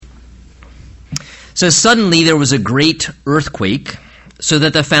says, suddenly there was a great earthquake, so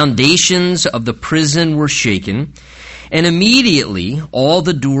that the foundations of the prison were shaken, and immediately all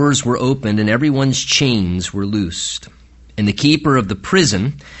the doors were opened and everyone's chains were loosed. And the keeper of the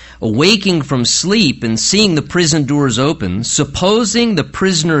prison, awaking from sleep and seeing the prison doors open, supposing the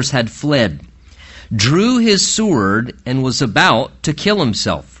prisoners had fled, drew his sword and was about to kill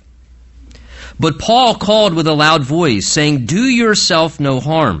himself. But Paul called with a loud voice, saying, "Do yourself no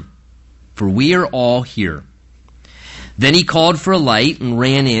harm, for we are all here." Then he called for a light and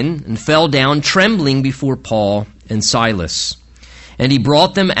ran in and fell down trembling before Paul and Silas. And he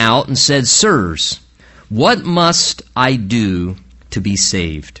brought them out and said, "Sirs, what must I do to be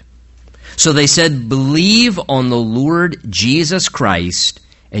saved?" So they said, "Believe on the Lord Jesus Christ,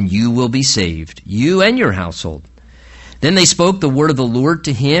 and you will be saved, you and your household." Then they spoke the word of the Lord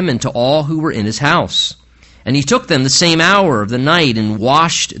to him and to all who were in his house. And he took them the same hour of the night and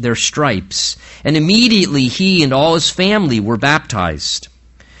washed their stripes. And immediately he and all his family were baptized.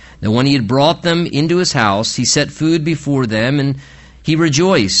 Now when he had brought them into his house, he set food before them, and he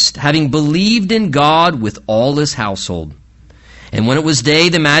rejoiced, having believed in God with all his household. And when it was day,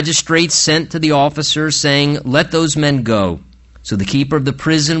 the magistrates sent to the officers, saying, "Let those men go." So the keeper of the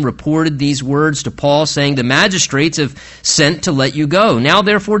prison reported these words to Paul, saying, "The magistrates have sent to let you go. Now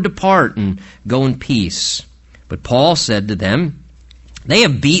therefore depart and go in peace." But Paul said to them, "They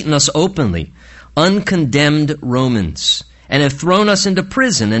have beaten us openly, uncondemned Romans, and have thrown us into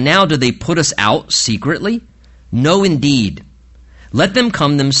prison, and now do they put us out secretly? No, indeed. Let them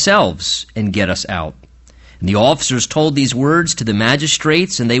come themselves and get us out." And the officers told these words to the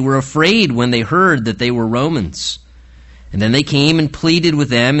magistrates, and they were afraid when they heard that they were Romans. And then they came and pleaded with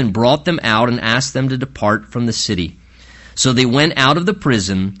them and brought them out and asked them to depart from the city. So they went out of the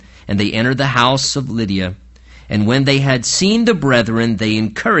prison, and they entered the house of Lydia. And when they had seen the brethren, they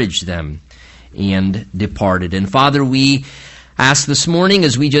encouraged them and departed. And Father, we ask this morning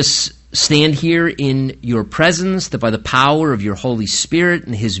as we just stand here in your presence, that by the power of your Holy Spirit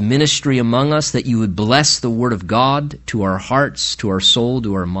and his ministry among us, that you would bless the word of God to our hearts, to our soul,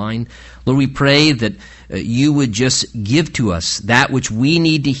 to our mind. Lord, we pray that you would just give to us that which we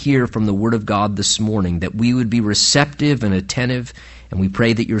need to hear from the word of God this morning, that we would be receptive and attentive, and we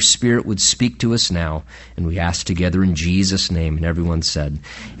pray that your Spirit would speak to us now. And we ask together in Jesus' name. And everyone said,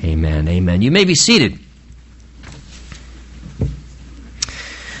 amen, amen. You may be seated.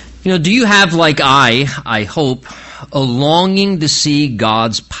 You know, do you have, like I hope, a longing to see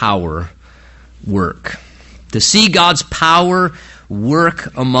God's power work? To see God's power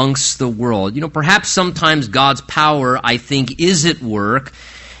work amongst the world. You know, perhaps sometimes God's power, I think, is at work.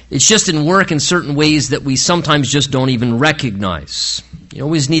 It's just in work in certain ways that we sometimes just don't even recognize. You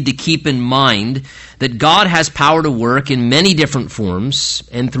always need to keep in mind that God has power to work in many different forms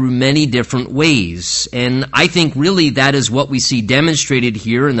and through many different ways. And I think really that is what we see demonstrated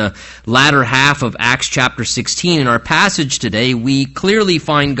here in the latter half of Acts chapter 16. In our passage today, we clearly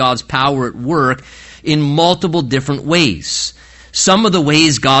find God's power at work in multiple different ways. Some of the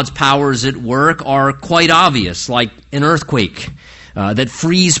ways God's power is at work are quite obvious, like an earthquake that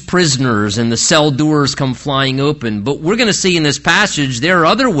frees prisoners and the cell doors come flying open. But we're going to see in this passage there are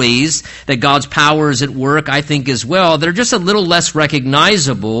other ways that God's power is at work, I think, as well. They're just a little less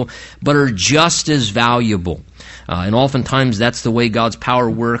recognizable, but are just as valuable. And oftentimes that's the way God's power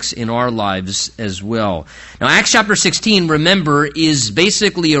works in our lives as well. Now, Acts chapter 16, remember, is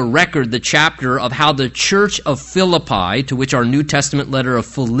basically a record, the chapter of how the church of Philippi, to which our New Testament letter of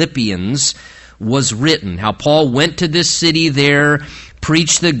Philippians was written. How Paul went to this city there,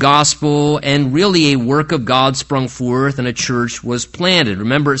 preached the gospel, and really a work of God sprung forth and a church was planted.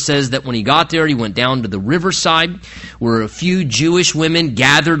 Remember, it says that when he got there, he went down to the riverside where a few Jewish women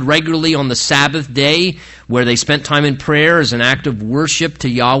gathered regularly on the Sabbath day, where they spent time in prayer as an act of worship to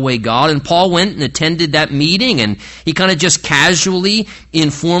Yahweh God. And Paul went and attended that meeting, and he kind of just casually,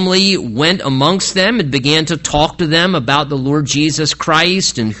 informally went amongst them and began to talk to them about the Lord Jesus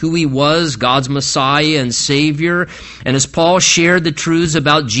Christ and who he was, God's Messiah and Savior. And as Paul shared the truths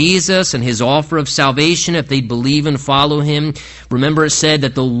about Jesus and his offer of salvation if they'd believe and follow him, remember it said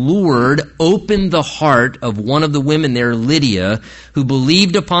that the Lord opened the heart of one of the women there, Lydia, who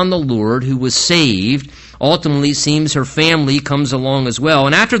believed upon the Lord, who was saved. Ultimately, it seems her family comes along as well.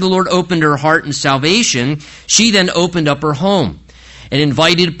 And after the Lord opened her heart in salvation, she then opened up her home and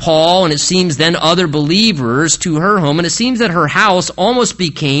invited Paul, and it seems then other believers, to her home. And it seems that her house almost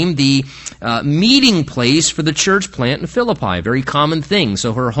became the meeting place for the church plant in Philippi, a very common thing.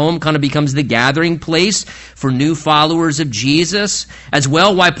 So her home kind of becomes the gathering place for new followers of Jesus. As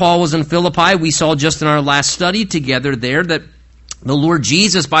well, why Paul was in Philippi, we saw just in our last study together there that The Lord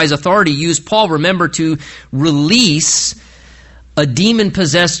Jesus, by his authority, used Paul, remember, to release a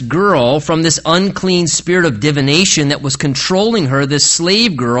demon-possessed girl from this unclean spirit of divination that was controlling her, this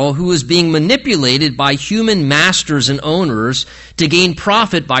slave girl who was being manipulated by human masters and owners to gain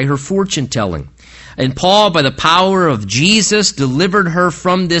profit by her fortune-telling. And Paul, by the power of Jesus, delivered her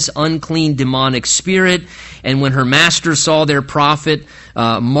from this unclean demonic spirit. And when her masters saw their profit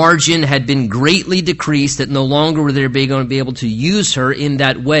margin had been greatly decreased, that no longer were they going to be able to use her in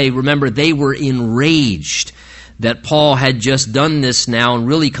that way, remember, they were enraged that Paul had just done this now and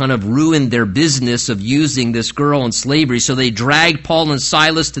really kind of ruined their business of using this girl in slavery. So they dragged Paul and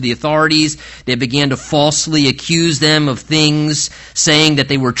Silas to the authorities. They began to falsely accuse them of things, saying that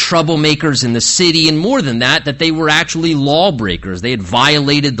they were troublemakers in the city, and more than that, that they were actually lawbreakers. They had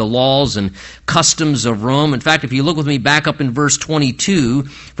violated the laws and customs of Rome. In fact, if you look with me back up in verse 22,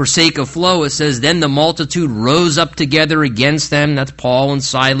 for sake of flow, it says, "Then the multitude rose up together against them," that's Paul and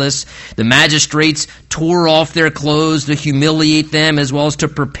Silas. "The magistrates tore off their clothes to humiliate them, as well as to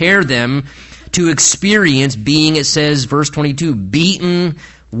prepare them to experience being," it says, verse 22, "beaten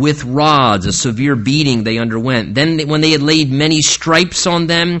with rods," a severe beating they underwent. "Then when they had laid many stripes on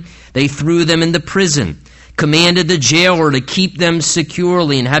them, they threw them into prison, commanded the jailer to keep them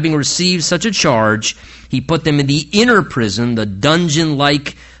securely, and having received such a charge, he put them in the inner prison, the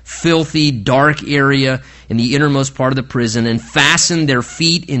dungeon-like, filthy, dark area in the innermost part of the prison, and fastened their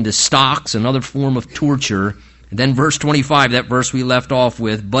feet into stocks, another form of torture." And then verse 25, that verse we left off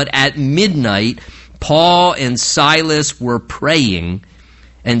with, "But at midnight, Paul and Silas were praying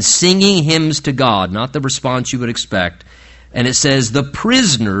and singing hymns to God," not the response you would expect. And it says, "the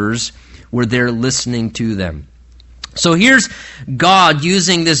prisoners were there listening to them." So here's God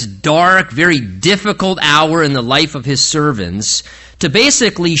using this dark, very difficult hour in the life of his servants to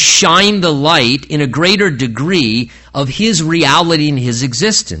basically shine the light in a greater degree of his reality and his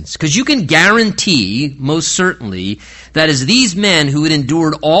existence. Because you can guarantee, most certainly, that as these men who had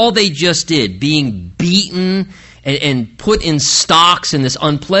endured all they just did, being beaten and put in stocks in this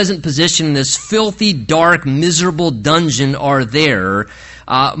unpleasant position, in this filthy, dark, miserable dungeon are there,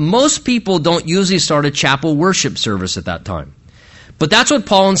 most people don't usually start a chapel worship service at that time. But that's what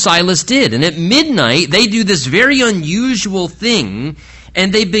Paul and Silas did. And at midnight, they do this very unusual thing,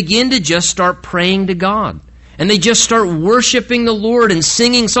 and they begin to just start praying to God. And they just start worshiping the Lord and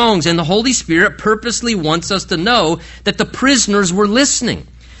singing songs. And the Holy Spirit purposely wants us to know that the prisoners were listening.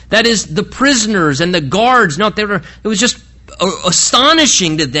 That is, the prisoners and the guards, it was just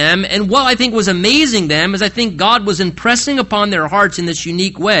astonishing to them. And what I think was amazing them is I think God was impressing upon their hearts in this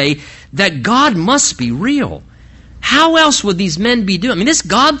unique way that God must be real. How else would these men be doing? I mean, this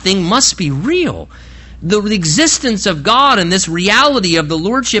God thing must be real. The existence of God and this reality of the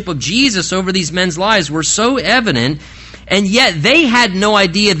lordship of Jesus over these men's lives were so evident, and yet they had no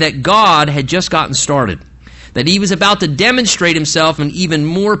idea that God had just gotten started, that he was about to demonstrate himself in even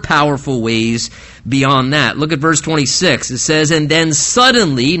more powerful ways beyond that. Look at verse 26. It says, "And then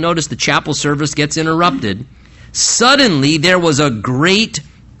suddenly," notice the chapel service gets interrupted, "suddenly there was a great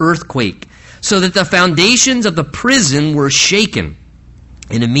earthquake, so that the foundations of the prison were shaken.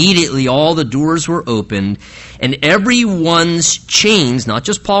 And immediately all the doors were opened, and everyone's chains," not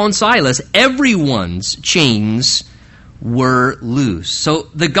just Paul and Silas, everyone's chains were loose. So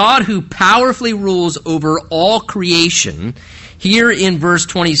the God who powerfully rules over all creation, here in verse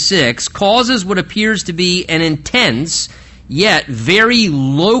 26, causes what appears to be an intense, yet very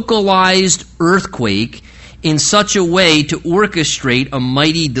localized earthquake in such a way to orchestrate a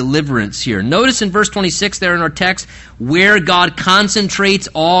mighty deliverance here. Notice in verse 26 there in our text where God concentrates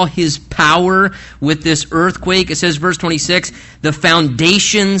all his power with this earthquake. It says, verse 26, "The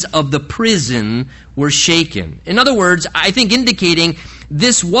foundations of the prison were shaken." In other words, I think indicating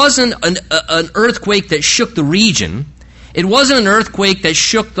this wasn't an earthquake that shook the region. It wasn't an earthquake that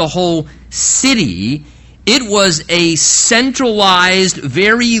shook the whole city. It was a centralized,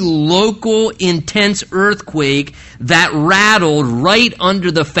 very local, intense earthquake that rattled right under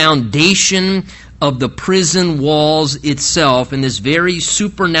the foundation of the prison walls itself in this very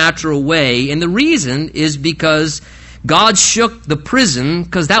supernatural way. And the reason is because God shook the prison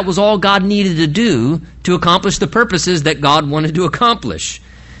because that was all God needed to do to accomplish the purposes that God wanted to accomplish.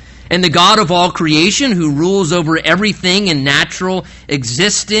 And the God of all creation, who rules over everything in natural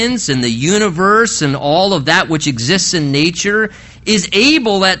existence and the universe and all of that which exists in nature, is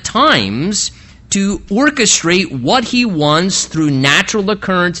able at times to orchestrate what he wants through natural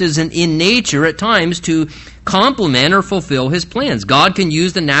occurrences and in nature at times to complement or fulfill his plans. God can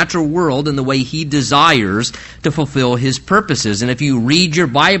use the natural world in the way he desires to fulfill his purposes. And if you read your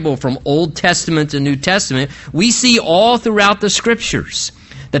Bible from Old Testament to New Testament, we see all throughout the Scriptures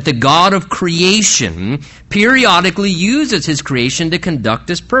that the God of creation periodically uses his creation to conduct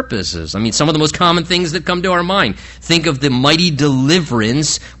his purposes. I mean, some of the most common things that come to our mind. Think of the mighty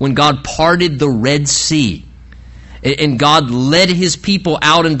deliverance when God parted the Red Sea. And God led his people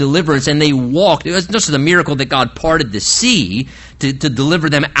out in deliverance, and they walked. It wasn't just a miracle that God parted the sea to deliver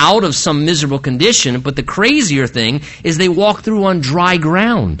them out of some miserable condition, but the crazier thing is they walked through on dry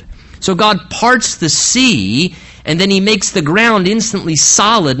ground. So God parts the sea, and then he makes the ground instantly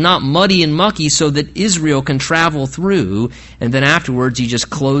solid, not muddy and mucky, so that Israel can travel through. And then afterwards, he just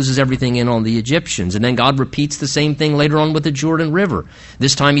closes everything in on the Egyptians. And then God repeats the same thing later on with the Jordan River.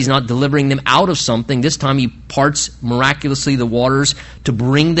 This time he's not delivering them out of something. This time he parts miraculously the waters to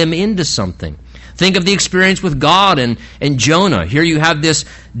bring them into something. Think of the experience with God and Jonah. Here you have this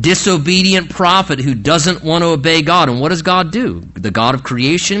disobedient prophet who doesn't want to obey God. And what does God do? The God of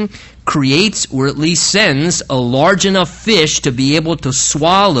creation creates, or at least sends, a large enough fish to be able to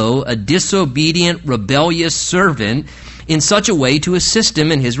swallow a disobedient, rebellious servant in such a way to assist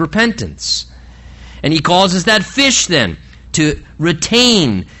him in his repentance. And he causes that fish then to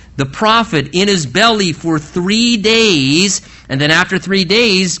retain the prophet in his belly for 3 days. And then after 3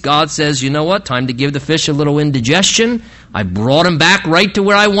 days, God says, you know what? Time to give the fish a little indigestion. I brought him back right to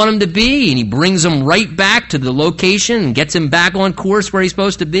where I want him to be. And he brings him right back to the location and gets him back on course where he's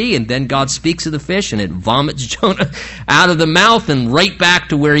supposed to be. And then God speaks to the fish and it vomits Jonah out of the mouth and right back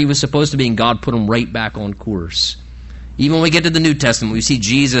to where he was supposed to be. And God put him right back on course. Even when we get to the New Testament, we see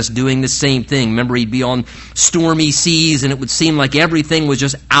Jesus doing the same thing. Remember, he'd be on stormy seas, and it would seem like everything was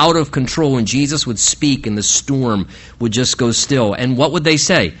just out of control, and Jesus would speak, and the storm would just go still. And what would they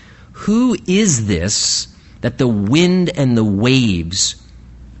say? Who is this that the wind and the waves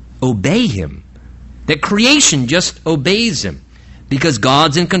obey him? That creation just obeys him because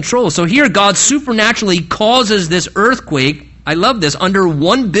God's in control. So here, God supernaturally causes this earthquake, I love this, under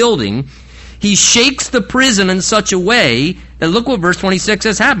one building. He shakes the prison in such a way that look what verse 26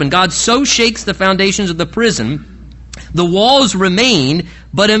 has happened. God so shakes the foundations of the prison, the walls remain,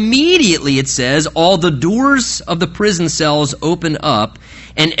 but immediately, it says, all the doors of the prison cells open up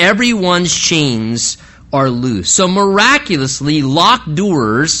and everyone's chains are loose. So miraculously, locked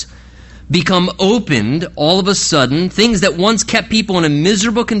doors become opened all of a sudden. Things that once kept people in a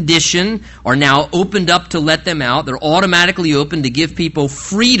miserable condition are now opened up to let them out. They're automatically opened to give people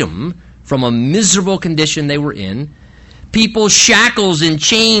freedom from a miserable condition they were in. People's shackles and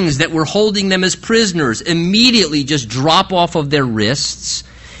chains that were holding them as prisoners immediately just drop off of their wrists.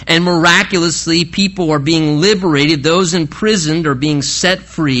 And miraculously, people are being liberated. Those imprisoned are being set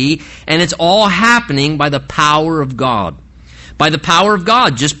free. And it's all happening by the power of God. By the power of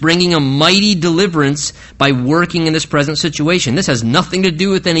God, just bringing a mighty deliverance by working in this present situation. This has nothing to do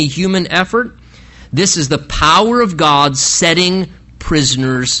with any human effort. This is the power of God setting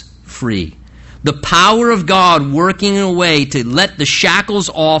prisoners free. The power of God working in a way to let the shackles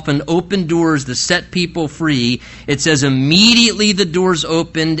off and open doors to set people free. It says immediately the doors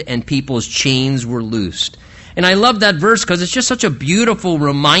opened and people's chains were loosed. And I love that verse because it's just such a beautiful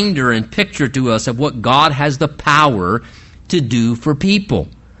reminder and picture to us of what God has the power to do for people.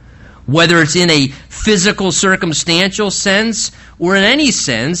 Whether it's in a physical, circumstantial sense or in any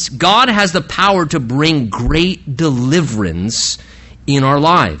sense, God has the power to bring great deliverance in our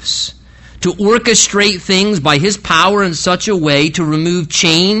lives, to orchestrate things by his power in such a way to remove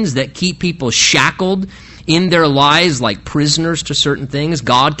chains that keep people shackled in their lives like prisoners to certain things.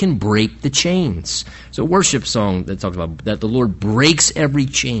 God can break the chains. It's a worship song that talks about that the Lord breaks every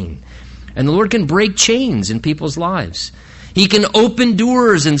chain. And the Lord can break chains in people's lives. He can open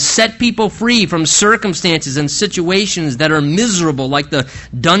doors and set people free from circumstances and situations that are miserable, like the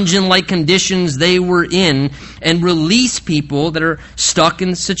dungeon-like conditions they were in, and release people that are stuck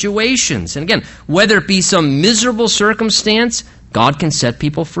in situations. And again, whether it be some miserable circumstance, God can set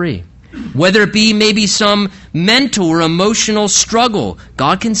people free. Whether it be maybe some mental or emotional struggle,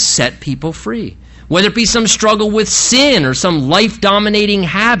 God can set people free. Whether it be some struggle with sin or some life-dominating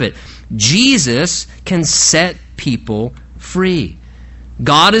habit, Jesus can set people free.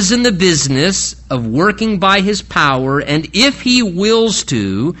 God is in the business of working by his power, and if he wills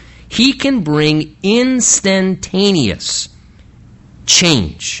to, he can bring instantaneous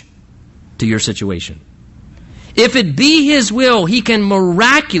change to your situation. If it be his will, he can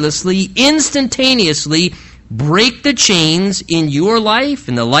miraculously, instantaneously break the chains in your life,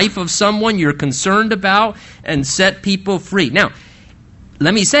 in the life of someone you're concerned about, and set people free. Now,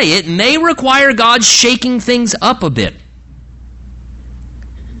 let me say, it may require God shaking things up a bit.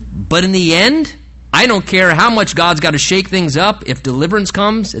 But in the end, I don't care how much God's got to shake things up. If deliverance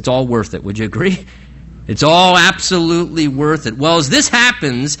comes, it's all worth it. Would you agree? It's all absolutely worth it. Well, as this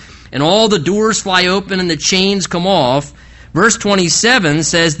happens, and all the doors fly open and the chains come off, verse 27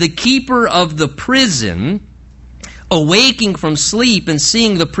 says, the keeper of the prison, awaking from sleep and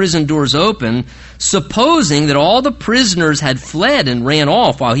seeing the prison doors open, supposing that all the prisoners had fled and ran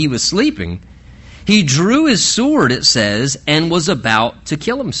off while he was sleeping, he drew his sword, it says, and was about to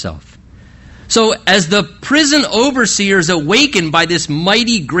kill himself. So as the prison overseer is awakened by this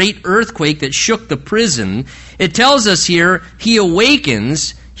mighty great earthquake that shook the prison, it tells us here he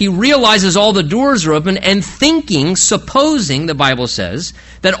awakens, he realizes all the doors are open, and supposing, the Bible says,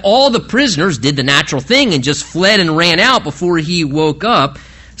 that all the prisoners did the natural thing and just fled and ran out before he woke up.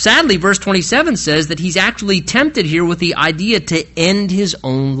 Sadly, verse 27 says that he's actually tempted here with the idea to end his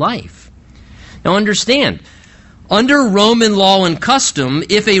own life. Now understand, under Roman law and custom,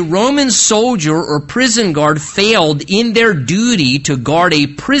 if a Roman soldier or prison guard failed in their duty to guard a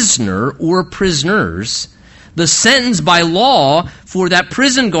prisoner or prisoners, the sentence by law for that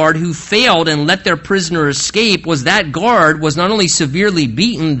prison guard who failed and let their prisoner escape was that guard was not only severely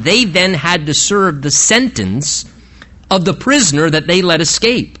beaten, they then had to serve the sentence of the prisoner that they let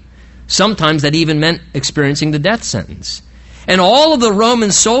escape. Sometimes that even meant experiencing the death sentence. And all of the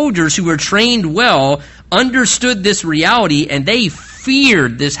Roman soldiers who were trained well understood this reality, and they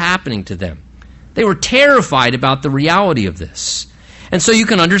feared this happening to them. They were terrified about the reality of this. And so you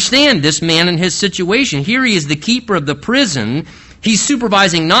can understand this man and his situation. Here he is the keeper of the prison. He's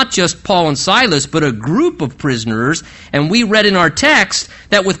supervising not just Paul and Silas, but a group of prisoners. And we read in our text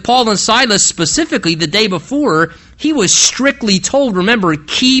that with Paul and Silas specifically the day before, he was strictly told, remember,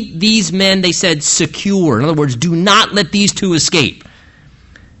 keep these men, they said, secure. In other words, do not let these two escape.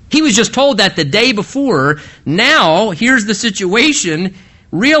 He was just told that the day before. Now, here's the situation,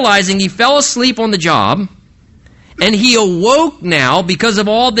 realizing he fell asleep on the job, and he awoke now because of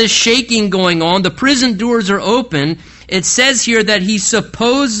all this shaking going on. The prison doors are open. It says here that he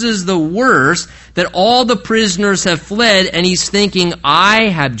supposes the worst, that all the prisoners have fled, and he's thinking, I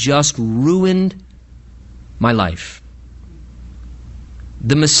have just ruined my life.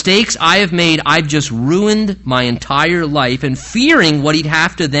 The mistakes I have made, I've just ruined my entire life. And fearing what he'd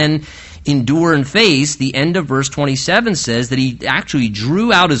have to then endure and face, the end of verse 27 says that he actually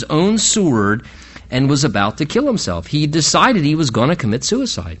drew out his own sword and was about to kill himself. He decided he was going to commit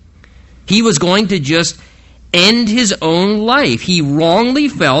suicide. He was going to just end his own life. He wrongly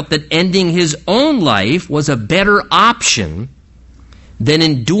felt that ending his own life was a better option than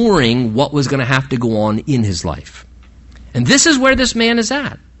enduring what was going to have to go on in his life. And this is where this man is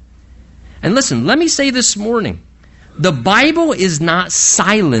at. And listen, let me say this morning, the Bible is not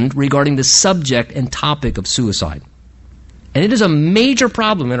silent regarding the subject and topic of suicide. And it is a major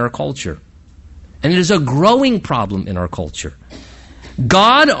problem in our culture. And it is a growing problem in our culture.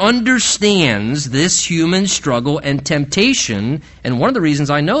 God understands this human struggle and temptation, and one of the reasons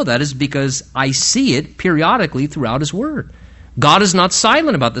I know that is because I see it periodically throughout His Word. God is not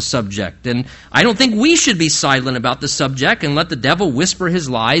silent about the subject, and I don't think we should be silent about the subject and let the devil whisper his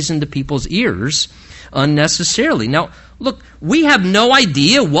lies into people's ears unnecessarily. Now, look, we have no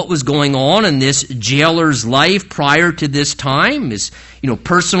idea what was going on in this jailer's life prior to this time. His,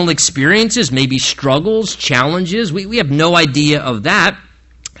 personal experiences, maybe struggles, challenges. We have no idea of that.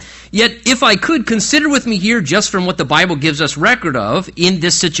 Yet, if I could, consider with me here, just from what the Bible gives us record of, in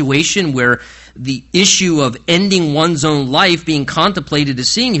this situation where the issue of ending one's own life being contemplated is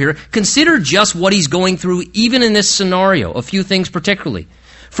seen here, consider just what he's going through even in this scenario, a few things particularly.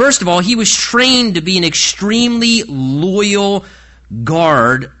 First of all, he was trained to be an extremely loyal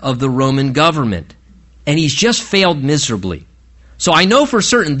guard of the Roman government, and he's just failed miserably. So I know for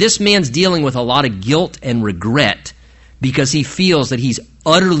certain this man's dealing with a lot of guilt and regret because he feels that he's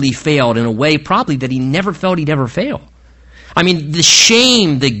utterly failed in a way probably that he never felt he'd ever fail. I mean, the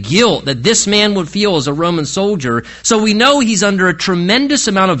shame, the guilt that this man would feel as a Roman soldier. So we know he's under a tremendous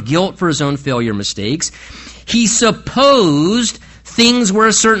amount of guilt for his own failure mistakes. He supposed things were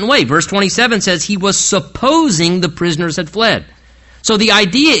a certain way. Verse 27 says he was supposing the prisoners had fled. So the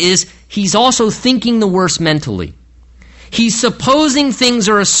idea is he's also thinking the worst mentally. He's supposing things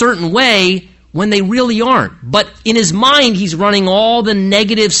are a certain way when they really aren't. But in his mind, he's running all the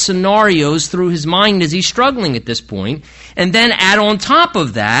negative scenarios through his mind as he's struggling at this point. And then add on top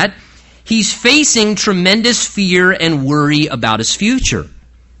of that, he's facing tremendous fear and worry about his future.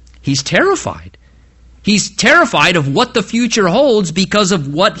 He's terrified. He's terrified of what the future holds because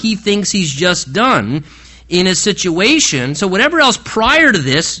of what he thinks he's just done in a situation. So whatever else prior to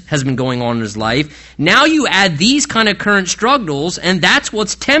this has been going on in his life, now you add these kind of current struggles, and that's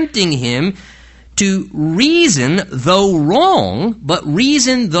what's tempting him to reason, though wrong, but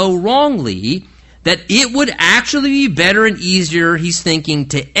reason, though wrongly, that it would actually be better and easier, he's thinking,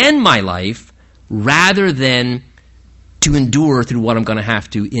 to end my life rather than to endure through what I'm going to have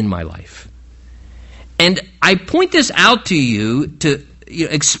to in my life. And I point this out to you to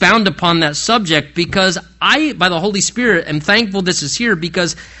expound upon that subject because I, by the Holy Spirit, am thankful this is here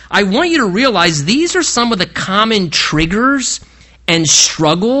because I want you to realize these are some of the common triggers and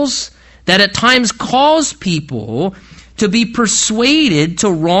struggles that at times cause people to be persuaded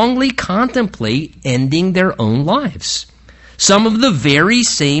to wrongly contemplate ending their own lives. Some of the very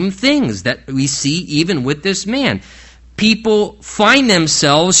same things that we see even with this man. People find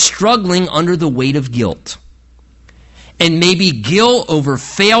themselves struggling under the weight of guilt. And maybe guilt over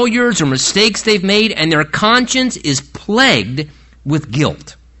failures or mistakes they've made, and their conscience is plagued with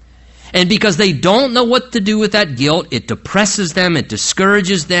guilt. And because they don't know what to do with that guilt, it depresses them, it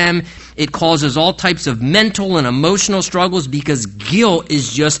discourages them, it causes all types of mental and emotional struggles because guilt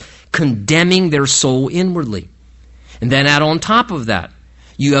is just condemning their soul inwardly. And then add on top of that,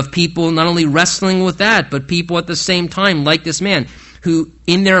 you have people not only wrestling with that, but people at the same time, like this man, who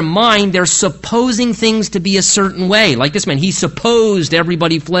in their mind, they're supposing things to be a certain way. Like this man, he supposed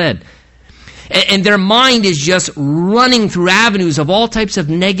everybody fled. And their mind is just running through avenues of all types of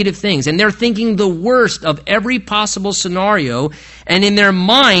negative things. And they're thinking the worst of every possible scenario. And in their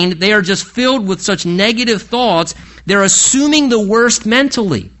mind, they are just filled with such negative thoughts. They're assuming the worst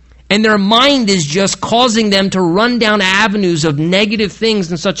mentally. And their mind is just causing them to run down avenues of negative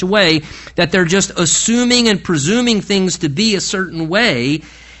things in such a way that they're just assuming and presuming things to be a certain way.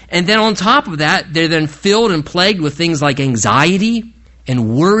 And then on top of that, they're then filled and plagued with things like anxiety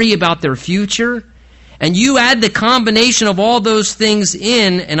and worry about their future. And you add the combination of all those things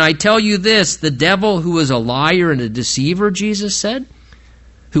in, and I tell you this, the devil, who is a liar and a deceiver, Jesus said,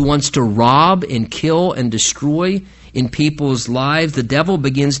 who wants to rob and kill and destroy in people's lives, the devil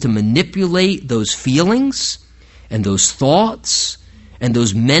begins to manipulate those feelings and those thoughts and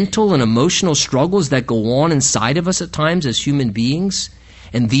those mental and emotional struggles that go on inside of us at times as human beings.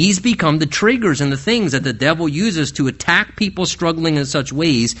 And these become the triggers and the things that the devil uses to attack people struggling in such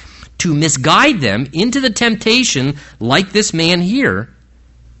ways to misguide them into the temptation, like this man here,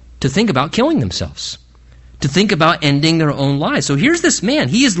 to think about killing themselves, to think about ending their own lives. So here's this man.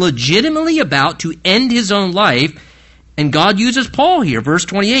 He is legitimately about to end his own life, and God uses Paul here, verse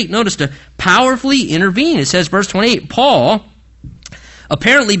 28. Notice, to powerfully intervene. It says, verse 28, Paul,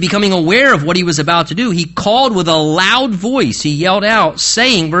 apparently becoming aware of what he was about to do, he called with a loud voice. He yelled out,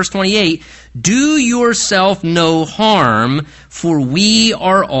 saying, verse 28, "Do yourself no harm, for we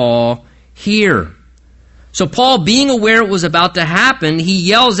are all here." So Paul, being aware it was about to happen, he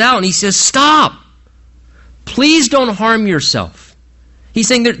yells out and he says, "Stop! Please don't harm yourself." He's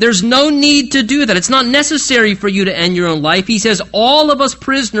saying there's no need to do that. It's not necessary for you to end your own life. He says all of us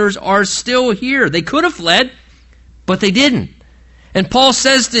prisoners are still here. They could have fled, but they didn't. And Paul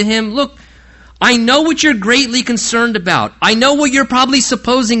says to him, look, I know what you're greatly concerned about. I know what you're probably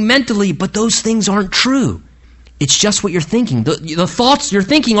supposing mentally, but those things aren't true. It's just what you're thinking. The thoughts you're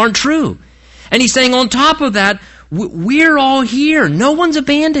thinking aren't true. And he's saying on top of that, we're all here. No one's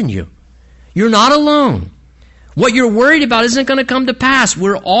abandoned you. You're not alone. What you're worried about isn't going to come to pass.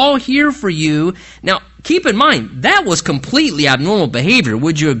 We're all here for you. Now, keep in mind, that was completely abnormal behavior.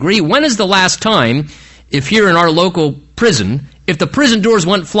 Would you agree? When is the last time, if here in our local prison, if the prison doors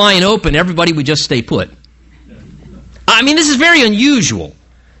went flying open, everybody would just stay put? I mean, this is very unusual.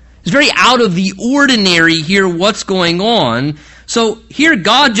 It's very out of the ordinary here what's going on. So here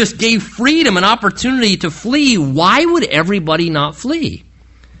God just gave freedom and opportunity to flee. Why would everybody not flee?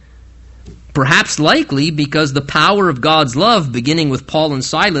 Perhaps likely because the power of God's love, beginning with Paul and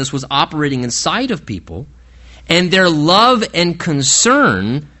Silas, was operating inside of people, and their love and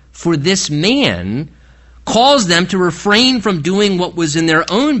concern for this man caused them to refrain from doing what was in their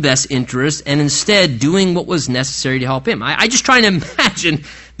own best interest and instead doing what was necessary to help him. I just try to imagine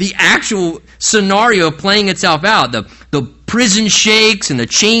the actual scenario playing itself out. The prison shakes and the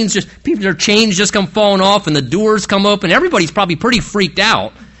chains their chains just come falling off and the doors come open. Everybody's probably pretty freaked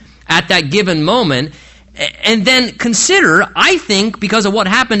out at that given moment. And then consider, I think, because of what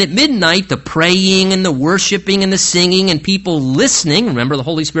happened at midnight, the praying and the worshiping and the singing and people listening. Remember, the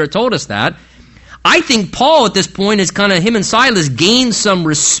Holy Spirit told us that. I think Paul at this point is kind of, him and Silas gained some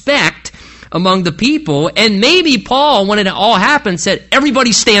respect among the people. And maybe Paul, when it all happened, said,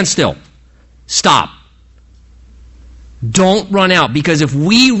 everybody stand still. Stop. Don't run out, because if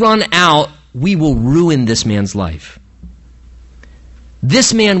we run out, we will ruin this man's life.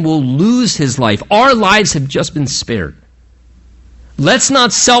 This man will lose his life. Our lives have just been spared. Let's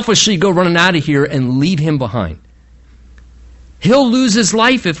not selfishly go running out of here and leave him behind. He'll lose his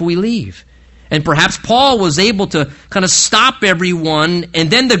life if we leave. And perhaps Paul was able to kind of stop everyone,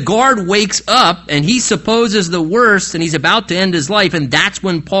 and then the guard wakes up, and he supposes the worst, and he's about to end his life, and that's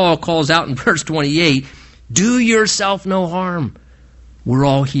when Paul calls out in verse 28, do yourself no harm. We're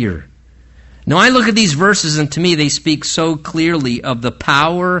all here. Now, I look at these verses, and to me, they speak so clearly of the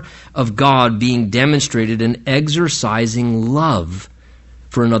power of God being demonstrated in exercising love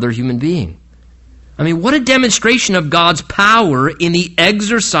for another human being. I mean, what a demonstration of God's power in the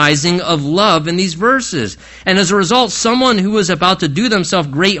exercising of love in these verses. And as a result, someone who is about to do themselves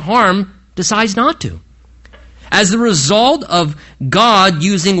great harm decides not to. As the result of God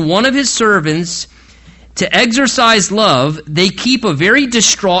using one of his servants to exercise love, they keep a very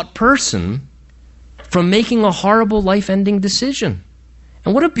distraught person from making a horrible life-ending decision.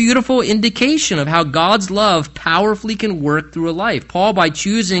 And what a beautiful indication of how God's love powerfully can work through a life. Paul, by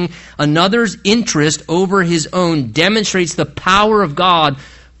choosing another's interest over his own, demonstrates the power of God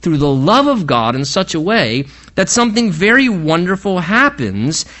through the love of God in such a way that something very wonderful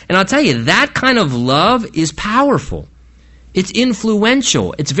happens. And I'll tell you, that kind of love is powerful. It's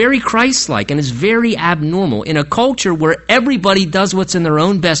influential. It's very Christ-like, and it's very abnormal. In a culture where everybody does what's in their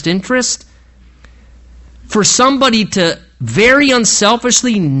own best interest, for somebody to very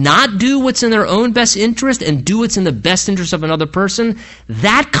unselfishly not do what's in their own best interest and do what's in the best interest of another person,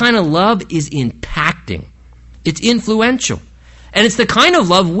 that kind of love is impacting. It's influential. And it's the kind of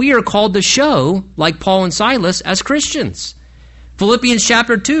love we are called to show, like Paul and Silas, as Christians. Philippians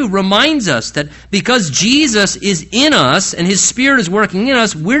chapter 2 reminds us that because Jesus is in us and his Spirit is working in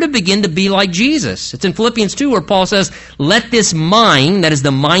us, we're to begin to be like Jesus. It's in Philippians 2 where Paul says, let this mind, that is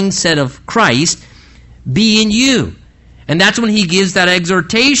the mindset of Christ, be in you. And that's when he gives that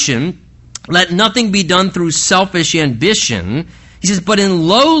exhortation, let nothing be done through selfish ambition. He says, but in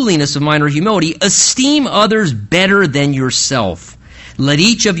lowliness of mind or humility, esteem others better than yourself. Let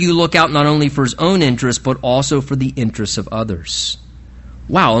each of you look out not only for his own interest, but also for the interests of others.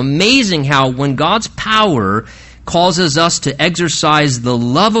 Wow, amazing how when God's power causes us to exercise the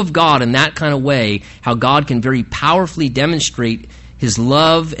love of God in that kind of way, how God can very powerfully demonstrate his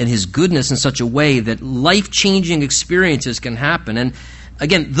love and his goodness in such a way that life-changing experiences can happen. And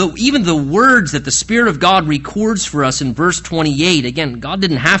again, even the words that the Spirit of God records for us in verse 28, again, God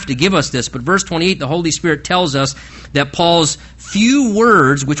didn't have to give us this, but verse 28, the Holy Spirit tells us that Paul's few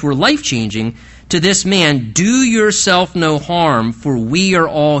words, which were life-changing, to this man, do yourself no harm, for we are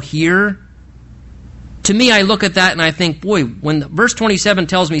all here. To me, I look at that and I think, boy, when verse 27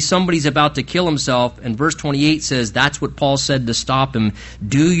 tells me somebody's about to kill himself, and verse 28 says that's what Paul said to stop him,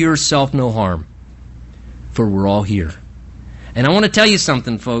 do yourself no harm, for we're all here. And I want to tell you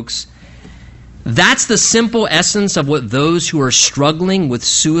something, folks. That's the simple essence of what those who are struggling with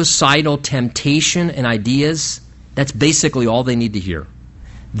suicidal temptation and ideas, that's basically all they need to hear.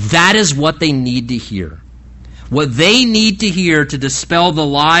 That is what they need to hear. What they need to hear to dispel the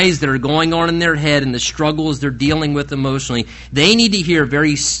lies that are going on in their head and the struggles they're dealing with emotionally, they need to hear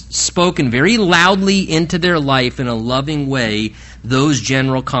spoken very loudly into their life in a loving way, those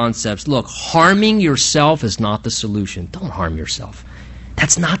general concepts. Look, harming yourself is not the solution. Don't harm yourself.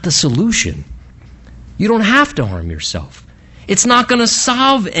 That's not the solution. You don't have to harm yourself. It's not going to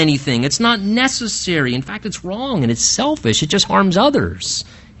solve anything. It's not necessary. In fact, it's wrong and it's selfish. It just harms others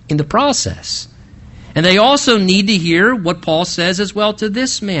in the process. And they also need to hear what Paul says as well to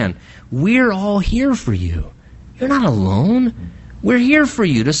this man. We're all here for you. You're not alone. We're here for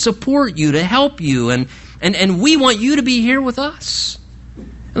you, to support you, to help you, and we want you to be here with us.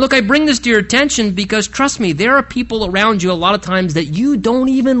 And look, I bring this to your attention because, trust me, there are people around you a lot of times that you don't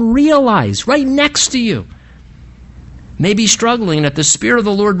even realize, right next to you, may be struggling, and if the Spirit of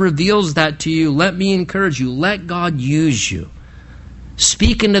the Lord reveals that to you, let me encourage you, let God use you.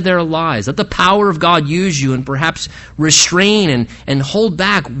 Speak into their lives. Let the power of God use you and perhaps restrain and hold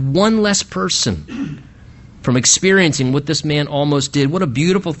back one less person from experiencing what this man almost did. What a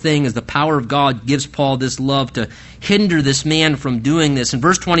beautiful thing is the power of God gives Paul this love to hinder this man from doing this. In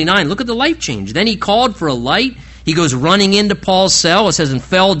verse 29, look at the life change. Then he called for a light. He goes running into Paul's cell. It says, and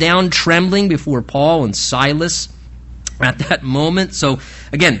fell down trembling before Paul and Silas at that moment. So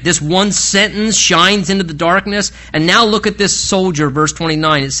again, this one sentence shines into the darkness. And now look at this soldier, verse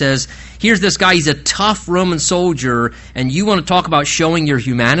 29. It says, here's this guy, he's a tough Roman soldier, and you want to talk about showing your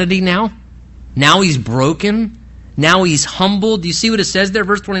humanity now? Now he's broken. Now he's humbled. Do you see what it says there?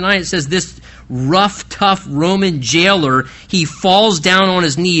 Verse 29, it says this rough, tough Roman jailer, he falls down on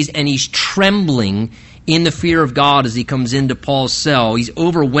his knees and he's trembling in the fear of God as he comes into Paul's cell. He's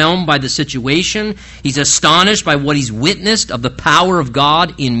overwhelmed by the situation. He's astonished by what he's witnessed of the power of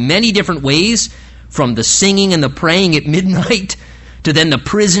God in many different ways, from the singing and the praying at midnight to then the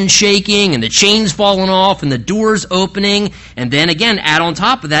prison shaking and the chains falling off and the doors opening. And then again, add on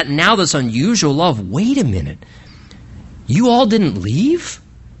top of that, now this unusual love. Wait a minute. You all didn't leave?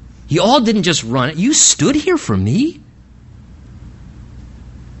 You all didn't just run. You stood here for me?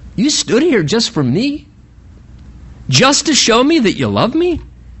 You stood here just for me? Just to show me that you love me?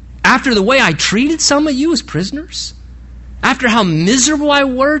 After the way I treated some of you as prisoners? After how miserable I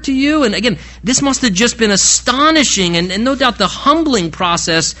were to you? And again, this must have just been astonishing, and no doubt the humbling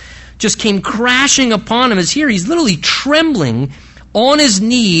process just came crashing upon him as here he's literally trembling on his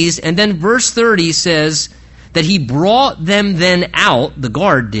knees. And then verse 30 says that he brought them then out, the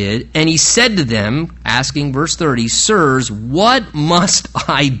guard did, and he said to them, asking verse 30, "Sirs, what must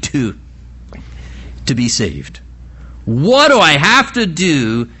I do to be saved? What do I have to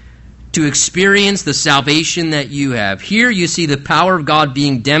do to experience the salvation that you have?" Here you see the power of God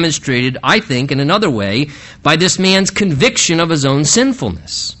being demonstrated, I think, in another way, by this man's conviction of his own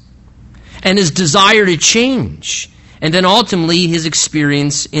sinfulness and his desire to change, and then ultimately his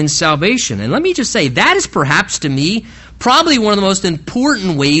experience in salvation. And let me just say, that is perhaps to me probably one of the most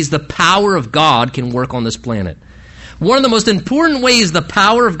important ways the power of God can work on this planet. One of the most important ways the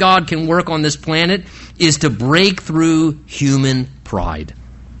power of God can work on this planet is to break through human pride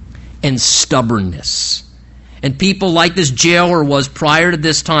and stubbornness. And people like this jailer was prior to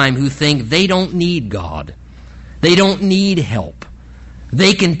this time, who think they don't need God. They don't need help.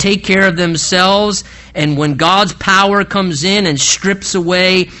 They can take care of themselves, and when God's power comes in and strips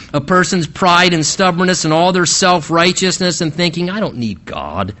away a person's pride and stubbornness and all their self-righteousness and thinking, I don't need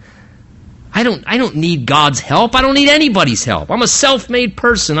God. I don't need God's help. I don't need anybody's help. I'm a self-made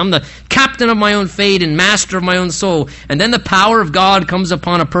person. I'm the captain of my own fate and master of my own soul. And then the power of God comes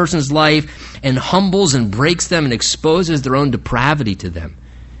upon a person's life and humbles and breaks them and exposes their own depravity to them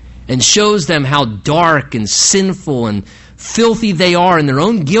and shows them how dark and sinful and filthy they are in their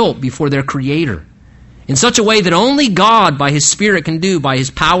own guilt before their Creator, in such a way that only God by His Spirit can do, by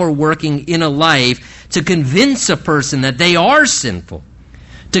His power working in a life, to convince a person that they are sinful,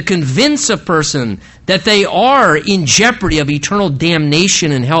 to convince a person that they are in jeopardy of eternal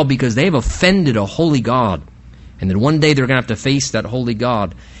damnation in hell because they've offended a holy God. And that one day they're going to have to face that holy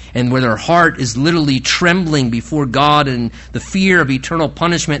God. And where their heart is literally trembling before God and the fear of eternal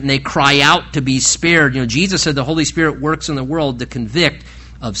punishment, and they cry out to be spared. You know, Jesus said the Holy Spirit works in the world to convict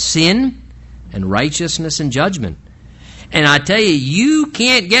of sin and righteousness and judgment. And I tell you, you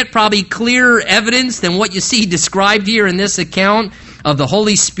can't get probably clearer evidence than what you see described here in this account of the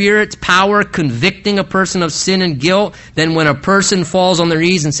Holy Spirit's power convicting a person of sin and guilt than when a person falls on their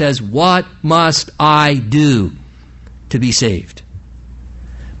knees and says, "What must I do to be saved?"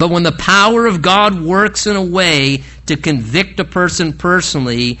 But when the power of God works in a way to convict a person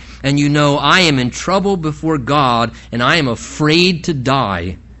personally, and you know, I am in trouble before God and I am afraid to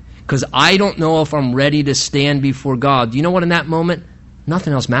die because I don't know if I'm ready to stand before God. Do you know what? In that moment,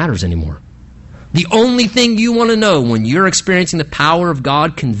 nothing else matters anymore. The only thing you want to know when you're experiencing the power of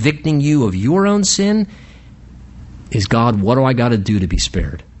God convicting you of your own sin is, God, what do I got to do to be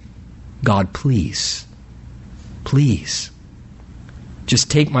spared? God, please, please, just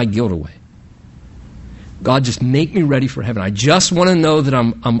take my guilt away. God, just make me ready for heaven. I just want to know that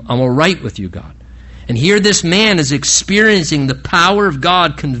I'm all right with you, God. And here this man is experiencing the power of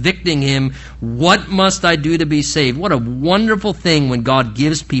God convicting him. What must I do to be saved? What a wonderful thing when God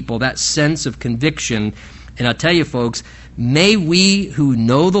gives people that sense of conviction. And I tell you, folks, may we who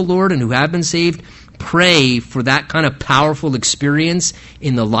know the Lord and who have been saved pray for that kind of powerful experience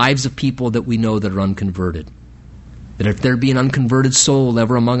in the lives of people that we know that are unconverted. That if there be an unconverted soul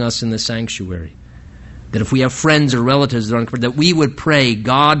ever among us in the sanctuary, that if we have friends or relatives that are unconverted, that we would pray,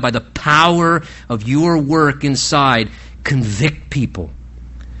 God, by the power of your work inside, convict people.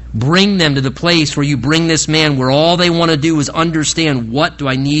 Bring them to the place where you bring this man, where all they want to do is understand, what do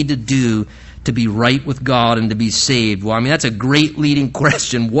I need to do to be right with God and to be saved? Well, I mean, that's a great leading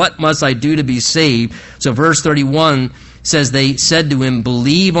question. What must I do to be saved? So verse 31 says, they said to him,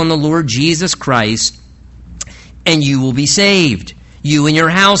 believe on the Lord Jesus Christ, and you will be saved, you and your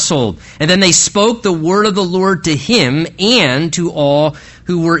household. And then they spoke the word of the Lord to him and to all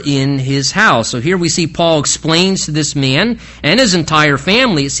who were in his house. So here we see Paul explains to this man and his entire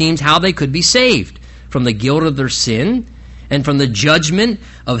family, it seems, how they could be saved from the guilt of their sin and from the judgment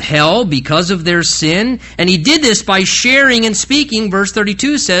of hell because of their sin. And he did this by sharing and speaking, verse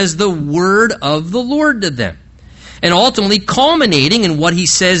 32 says, the word of the Lord to them. And ultimately culminating in what he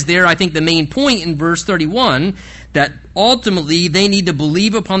says there, I think the main point in verse 31, that ultimately they need to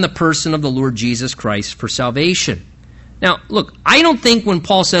believe upon the person of the Lord Jesus Christ for salvation. Now, look, I don't think when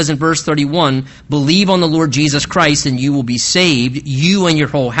Paul says in verse 31, believe on the Lord Jesus Christ and you will be saved, you and your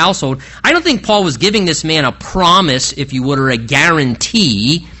whole household, I don't think Paul was giving this man a promise, if you would, or a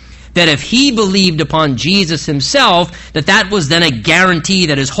guarantee that if he believed upon Jesus himself, that was then a guarantee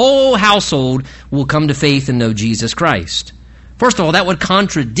that his whole household will come to faith and know Jesus Christ. First of all, that would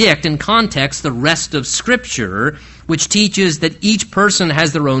contradict in context the rest of Scripture, which teaches that each person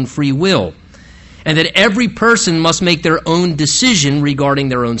has their own free will, and that every person must make their own decision regarding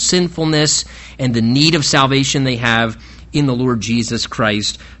their own sinfulness and the need of salvation they have in the Lord Jesus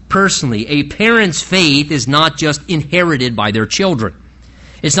Christ personally. A parent's faith is not just inherited by their children.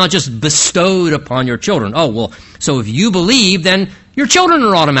 It's not just bestowed upon your children. Oh, well, so if you believe, then your children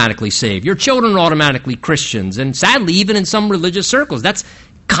are automatically saved. Your children are automatically Christians. And sadly, even in some religious circles, that's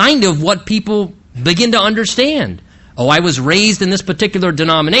kind of what people begin to understand. Oh, I was raised in this particular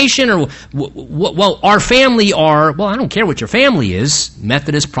denomination, or, well, our family are, well, I don't care what your family is,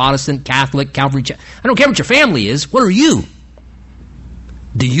 Methodist, Protestant, Catholic, Calvary, I don't care what your family is. What are you?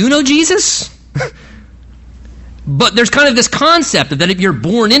 Do you know Jesus? But there's kind of this concept that if you're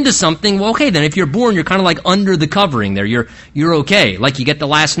born into something, well, okay, then if you're born, you're kind of like under the covering there. You're okay. Like you get the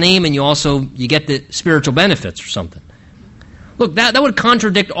last name and you get the spiritual benefits or something. Look, that would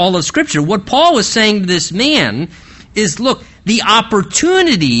contradict all of Scripture. What Paul was saying to this man is, look, the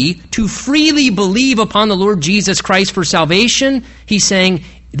opportunity to freely believe upon the Lord Jesus Christ for salvation, he's saying,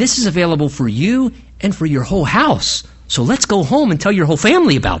 this is available for you and for your whole house. So let's go home and tell your whole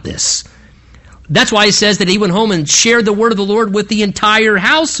family about this. That's why he says that he went home and shared the word of the Lord with the entire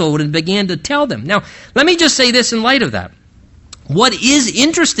household and began to tell them. Now, let me just say this in light of that. What is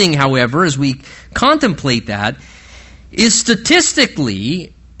interesting, however, as we contemplate that, is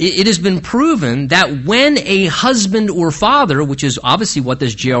statistically, it has been proven that when a husband or father, which is obviously what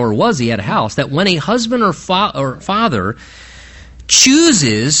this jailer was, he had a house, that when a husband or father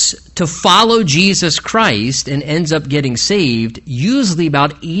chooses to follow Jesus Christ and ends up getting saved, usually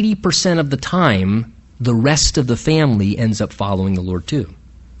about 80% of the time, the rest of the family ends up following the Lord too.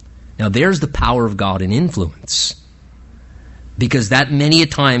 Now there's the power of God in influence, because that many a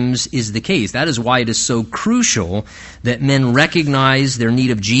times is the case. That is why it is so crucial that men recognize their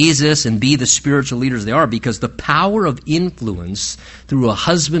need of Jesus and be the spiritual leaders they are, because the power of influence through a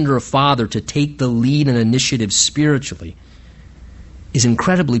husband or a father to take the lead and initiative spiritually is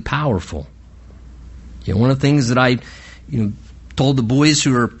incredibly powerful. One of the things that I told the boys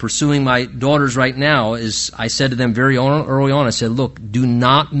who are pursuing my daughters right now is, I said to them very early on, I said, look, do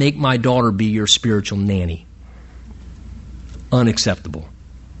not make my daughter be your spiritual nanny. Unacceptable.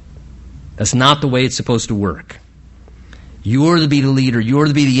 That's not the way it's supposed to work. You're to be the leader. You're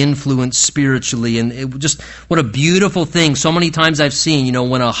to be the influence spiritually. And what a beautiful thing. So many times I've seen,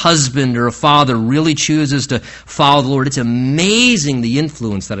 when a husband or a father really chooses to follow the Lord, it's amazing the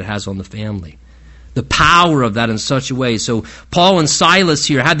influence that it has on the family. The power of that in such a way. So Paul and Silas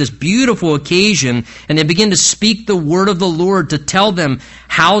here had this beautiful occasion, and they begin to speak the word of the Lord to tell them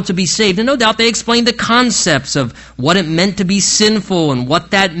how to be saved. And no doubt they explained the concepts of what it meant to be sinful and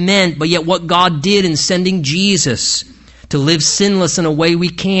what that meant, but yet what God did in sending Jesus to live sinless in a way we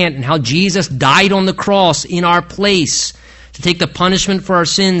can't, and how Jesus died on the cross in our place to take the punishment for our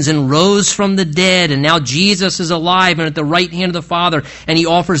sins and rose from the dead, and now Jesus is alive and at the right hand of the Father, and he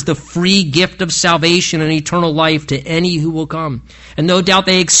offers the free gift of salvation and eternal life to any who will come. And no doubt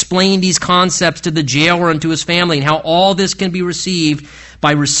they explained these concepts to the jailer and to his family, and how all this can be received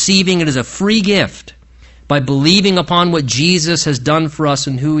by receiving it as a free gift, by believing upon what Jesus has done for us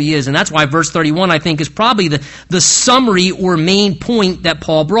and who he is. And that's why verse 31, I think, is probably the summary or main point that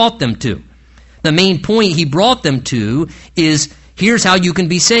Paul brought them to. The main point he brought them to is, here's how you can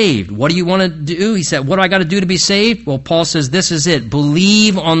be saved. What do you want to do? He said, what do I got to do to be saved? Well, Paul says, this is it.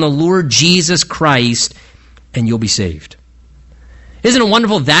 Believe on the Lord Jesus Christ and you'll be saved. Isn't it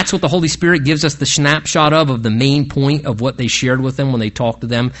wonderful? That's what the Holy Spirit gives us the snapshot of the main point of what they shared with them when they talked to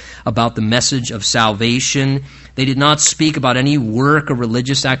them about the message of salvation. They did not speak about any work or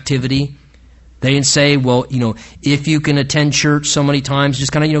religious activity. They didn't say, well, if you can attend church so many times,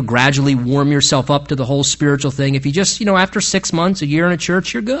 just kind of, gradually warm yourself up to the whole spiritual thing. If you just, after 6 months, a year in a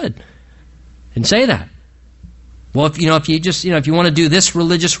church, you're good. Didn't say that. Well, if you want to do this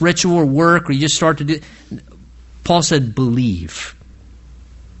religious ritual or work, or you just start to do, Paul said, believe.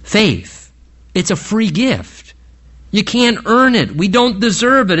 Faith. It's a free gift. You can't earn it. We don't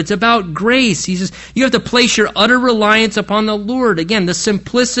deserve it. It's about grace. He says you have to place your utter reliance upon the Lord. Again, the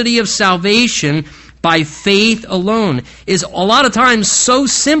simplicity of salvation by faith alone is a lot of times so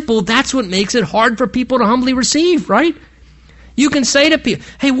simple, that's what makes it hard for people to humbly receive, right? You can say to people,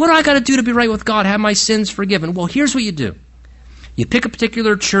 hey, what do I got to do to be right with God, have my sins forgiven? Well, here's what you do. You pick a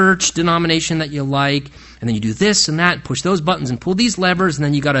particular church denomination that you like, and then you do this and that, push those buttons and pull these levers, and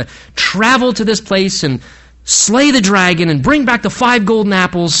then you got to travel to this place and slay the dragon and bring back the 5 golden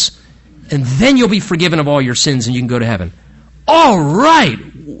apples, and then you'll be forgiven of all your sins and you can go to heaven. All right,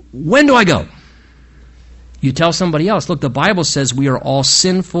 when do I go? You tell somebody else, look, the Bible says we are all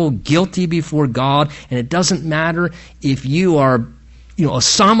sinful, guilty before God, and it doesn't matter if you are,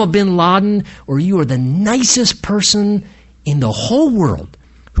 Osama bin Laden, or you are the nicest person in the whole world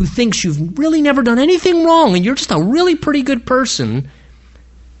who thinks you've really never done anything wrong and you're just a really pretty good person.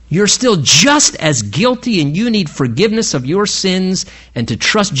 You're still just as guilty, and you need forgiveness of your sins and to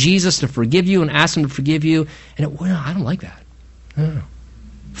trust Jesus to forgive you and ask him to forgive you. And I don't like that. No.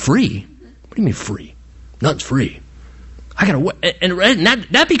 Free? What do you mean free? Nothing's free. I gotta, and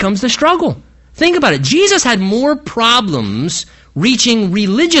that becomes the struggle. Think about it. Jesus had more problems reaching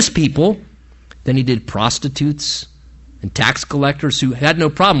religious people than he did prostitutes and tax collectors who had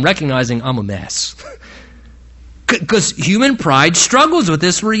no problem recognizing I'm a mess. Because human pride struggles with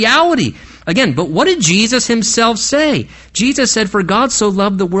this reality. Again, but what did Jesus himself say? Jesus said, for God so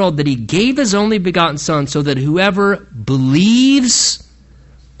loved the world that he gave his only begotten Son so that whoever believes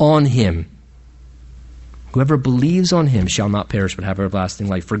on him, whoever believes on him shall not perish but have everlasting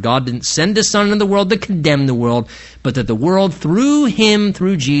life. For God didn't send his Son into the world to condemn the world, but that the world through him,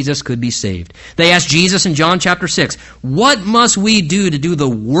 through Jesus, could be saved. They asked Jesus in John chapter 6, what must we do to do the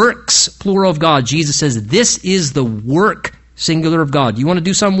works, plural, of God? Jesus says, this is the work, singular, of God. You want to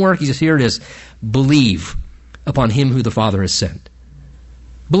do some work? He says, here it is. Believe upon him who the Father has sent.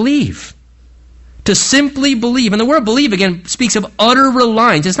 Believe. To simply believe. And the word believe, again, speaks of utter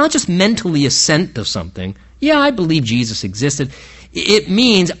reliance. It's not just mentally assent to something. Yeah, I believe Jesus existed. It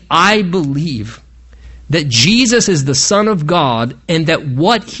means I believe that Jesus is the Son of God and that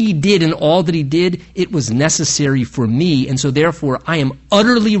what he did and all that he did, it was necessary for me. And so therefore, I am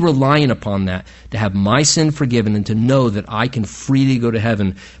utterly reliant upon that to have my sin forgiven and to know that I can freely go to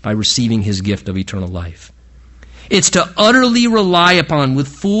heaven by receiving his gift of eternal life. It's to utterly rely upon with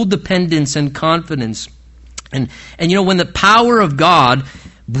full dependence and confidence. And when the power of God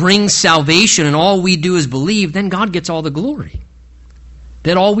brings salvation and all we do is believe, then God gets all the glory.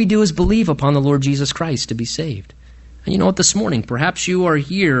 That all we do is believe upon the Lord Jesus Christ to be saved. And you know what, this morning, perhaps you are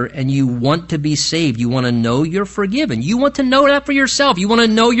here and you want to be saved. You want to know you're forgiven. You want to know that for yourself. You want to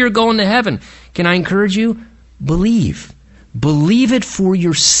know you're going to heaven. Can I encourage you? Believe. Believe it for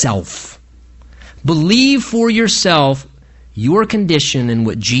yourself. Believe for yourself your condition and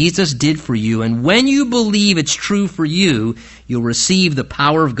what Jesus did for you. And when you believe it's true for you, you'll receive the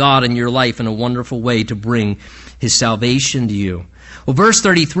power of God in your life in a wonderful way to bring his salvation to you. Well, verse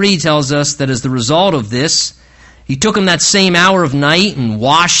 33 tells us that as the result of this, he took them that same hour of night and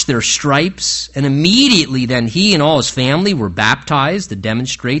washed their stripes. And immediately then he and all his family were baptized to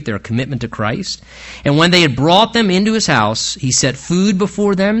demonstrate their commitment to Christ. And when they had brought them into his house, he set food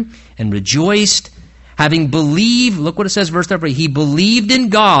before them and rejoiced, having believed, look what it says, verse 33, he believed in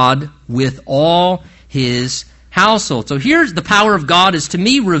God with all his household. So here's the power of God is to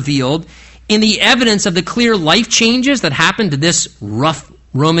me revealed in the evidence of the clear life changes that happened to this rough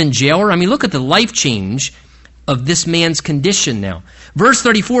Roman jailer. I mean, look at the life change of this man's condition now. Verse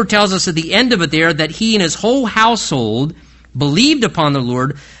 34 tells us at the end of it there that he and his whole household believed upon the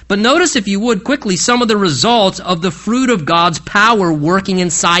Lord. But notice, if you would, quickly, some of the results of the fruit of God's power working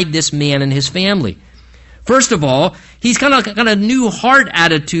inside this man and his family. First of all, he's got a new heart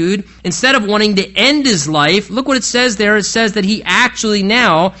attitude. Instead of wanting to end his life, look what it says there. It says that he actually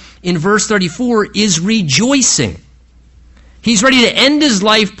now, in verse 34, is rejoicing. He's ready to end his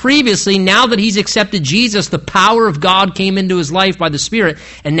life previously. Now that he's accepted Jesus, the power of God came into his life by the Spirit,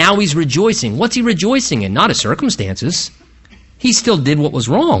 and now he's rejoicing. What's he rejoicing in? Not his circumstances. He still did what was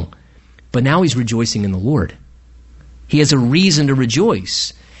wrong, but now he's rejoicing in the Lord. He has a reason to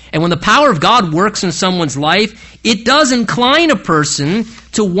rejoice. And when the power of God works in someone's life, it does incline a person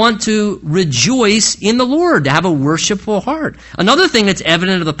to want to rejoice in the Lord, to have a worshipful heart. Another thing that's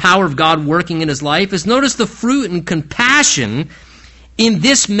evident of the power of God working in his life is notice the fruit and compassion in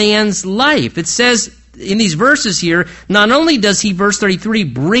this man's life. It says in these verses here, not only does he, verse 33,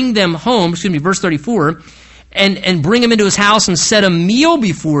 bring them home, verse 34, and bring them into his house and set a meal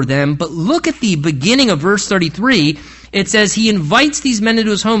before them, but look at the beginning of verse 33. It says he invites these men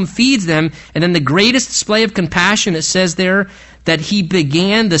into his home, feeds them, and then the greatest display of compassion, it says there, that he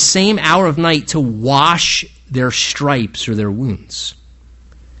began the same hour of night to wash their stripes or their wounds.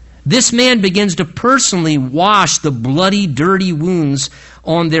 This man begins to personally wash the bloody, dirty wounds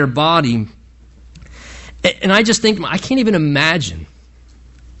on their body. And I just think, I can't even imagine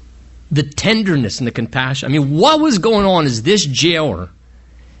the tenderness and the compassion. I mean, what was going on as this jailer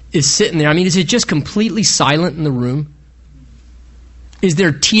is sitting there? I mean, is it just completely silent in the room? Is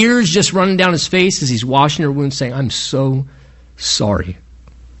there tears just running down his face as he's washing her wounds, saying, I'm so sorry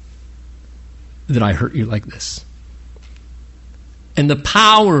that I hurt you like this? And the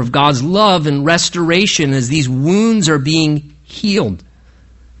power of God's love and restoration as these wounds are being healed.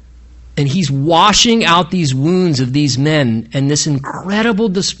 And he's washing out these wounds of these men and this incredible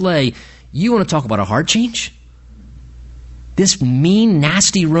display. You want to talk about a heart change? This mean,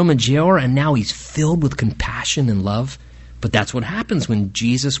 nasty Roman jailer, and now he's filled with compassion and love. But that's what happens when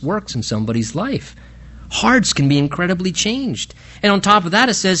Jesus works in somebody's life. Hearts can be incredibly changed. And on top of that,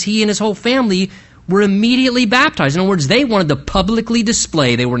 it says he and his whole family were immediately baptized. In other words, they wanted to publicly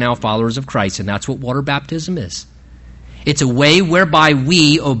display they were now followers of Christ, and that's what water baptism is. It's a way whereby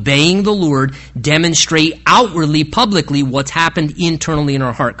we, obeying the Lord, demonstrate outwardly, publicly, what's happened internally in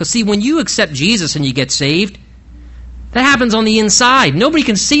our heart. Because see, when you accept Jesus and you get saved, that happens on the inside. Nobody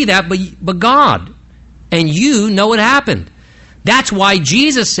can see that but God. And you know it happened. That's why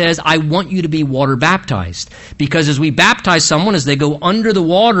Jesus says, I want you to be water baptized. Because as we baptize someone, as they go under the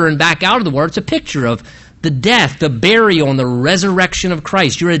water and back out of the water, it's a picture of the death, the burial, and the resurrection of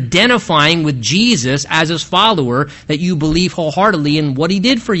Christ. You're identifying with Jesus as his follower, that you believe wholeheartedly in what he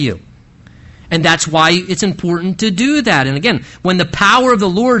did for you. And that's why it's important to do that. And again, when the power of the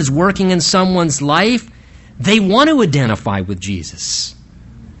Lord is working in someone's life, they want to identify with Jesus.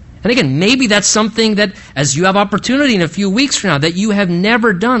 And again, maybe that's something that, as you have opportunity in a few weeks from now, that you have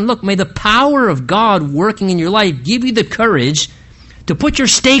never done. Look, may the power of God working in your life give you the courage to put your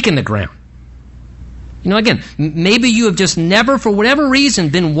stake in the ground. You know, again, maybe you have just never, for whatever reason,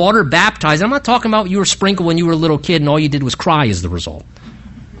 been water baptized. I'm not talking about you were sprinkled when you were a little kid and all you did was cry as the result.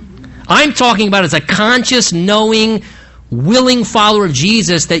 I'm talking about as a conscious, knowing, willing follower of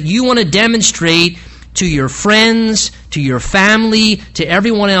Jesus that you want to demonstrate to your friends, to your family, to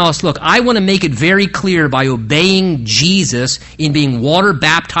everyone else. Look, I want to make it very clear by obeying Jesus in being water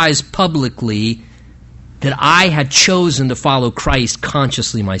baptized publicly that I had chosen to follow Christ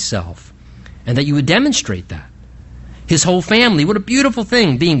consciously myself. And that you would demonstrate that. His whole family, what a beautiful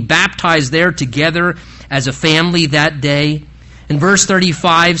thing, being baptized there together as a family that day. And verse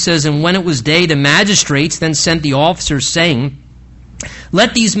 35 says, and when it was day, the magistrates then sent the officers, saying,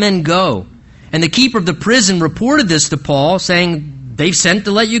 let these men go. And the keeper of the prison reported this to Paul, saying, they've sent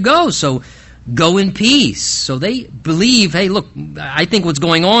to let you go, so go in peace. So they believe, hey, look, I think what's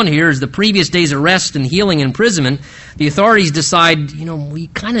going on here is the previous day's arrest and healing and imprisonment. The authorities decide, we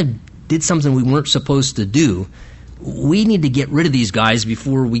kind of did something we weren't supposed to do. We need to get rid of these guys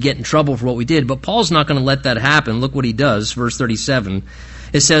before we get in trouble for what we did. But Paul's not going to let that happen. Look what he does, verse 37.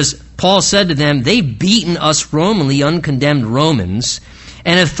 It says, Paul said to them, they've beaten us Romanly uncondemned Romans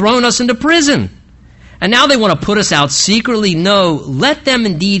and have thrown us into prison. And now they want to put us out secretly. No, let them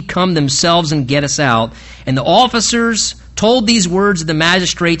indeed come themselves and get us out. And the officers told these words to the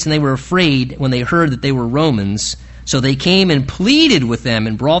magistrates, and they were afraid when they heard that they were Romans. So they came and pleaded with them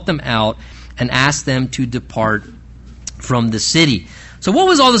and brought them out and asked them to depart from the city. So what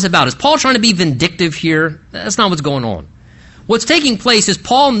was all this about? Is Paul trying to be vindictive here? That's not what's going on. What's taking place is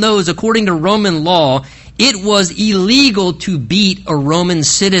Paul knows, according to Roman law, it was illegal to beat a Roman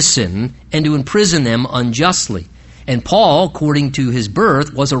citizen and to imprison them unjustly. And Paul, according to his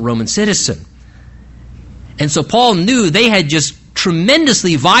birth, was a Roman citizen. And so Paul knew they had just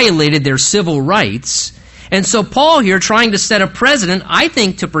tremendously violated their civil rights. And so Paul here, trying to set a precedent, I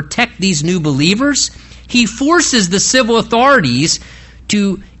think, to protect these new believers, he forces the civil authorities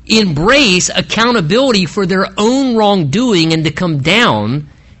to embrace accountability for their own wrongdoing and to come down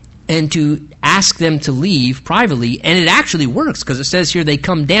and to ask them to leave privately. And it actually works, because it says here they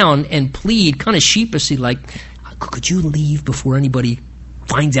come down and plead kind of sheepishly, like, could you leave before anybody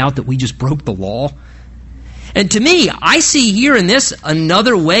finds out that we just broke the law? And to me, I see here in this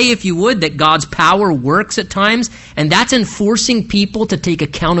another way, if you would, that God's power works at times, and that's in forcing people to take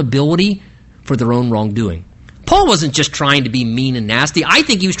accountability for their own wrongdoing. Paul wasn't just trying to be mean and nasty. I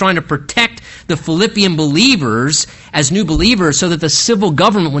think he was trying to protect the Philippian believers as new believers so that the civil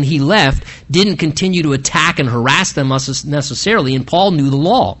government, when he left, didn't continue to attack and harass them necessarily, and Paul knew the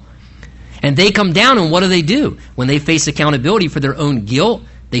law. And they come down, and what do? When they face accountability for their own guilt,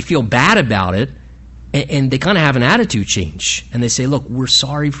 they feel bad about it, And they kind of have an attitude change. And they say, look, we're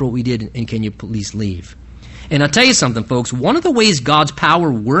sorry for what we did, and can you please leave? And I'll tell you something, folks. One of the ways God's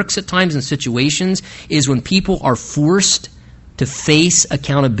power works at times in situations is when people are forced to face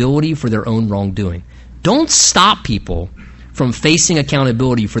accountability for their own wrongdoing. Don't stop people from facing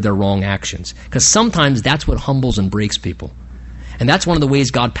accountability for their wrong actions, because sometimes that's what humbles and breaks people. And that's one of the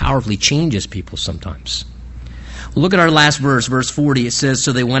ways God powerfully changes people sometimes. Well, look at our last verse, verse 40. It says,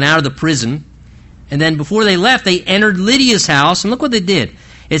 so they went out of the prison, and then before they left, they entered Lydia's house, and look what they did.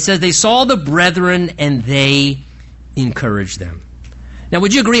 It says they saw the brethren, and they encouraged them. Now,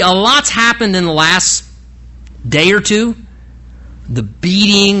 would you agree, a lot's happened in the last day or two? The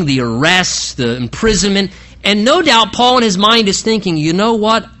beating, the arrests, the imprisonment, and no doubt Paul in his mind is thinking, you know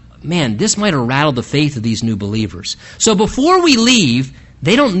what? Man, this might have rattled the faith of these new believers. So before we leave,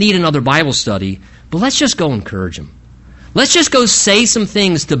 they don't need another Bible study, but let's just go encourage them. Let's just go say some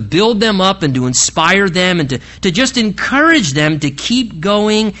things to build them up and to inspire them and to just encourage them to keep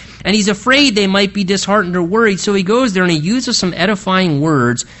going. And he's afraid they might be disheartened or worried, so he goes there and he uses some edifying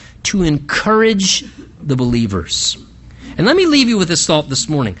words to encourage the believers. And let me leave you with this thought this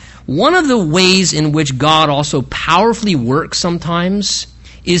morning. One of the ways in which God also powerfully works sometimes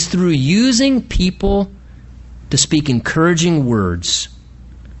is through using people to speak encouraging words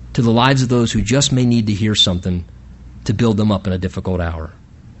to the lives of those who just may need to hear something to build them up in a difficult hour.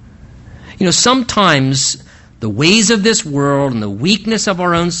 You know, sometimes the ways of this world and the weakness of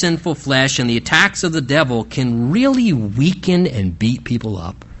our own sinful flesh and the attacks of the devil can really weaken and beat people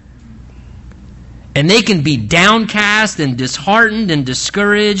up. And they can be downcast and disheartened and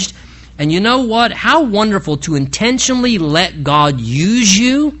discouraged. And you know what? How wonderful to intentionally let God use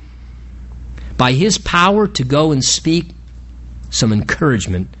you by His power to go and speak some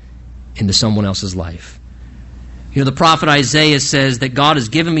encouragement into someone else's life. You know, the prophet Isaiah says that God has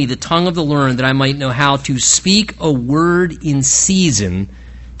given me the tongue of the learned that I might know how to speak a word in season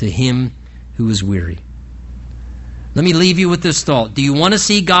to him who is weary. Let me leave you with this thought. Do you want to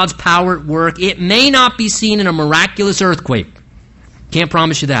see God's power at work? It may not be seen in a miraculous earthquake. Can't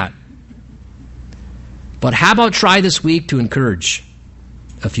promise you that. But how about try this week to encourage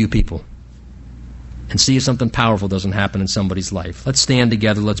a few people and see if something powerful doesn't happen in somebody's life? Let's stand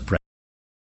together. Let's pray.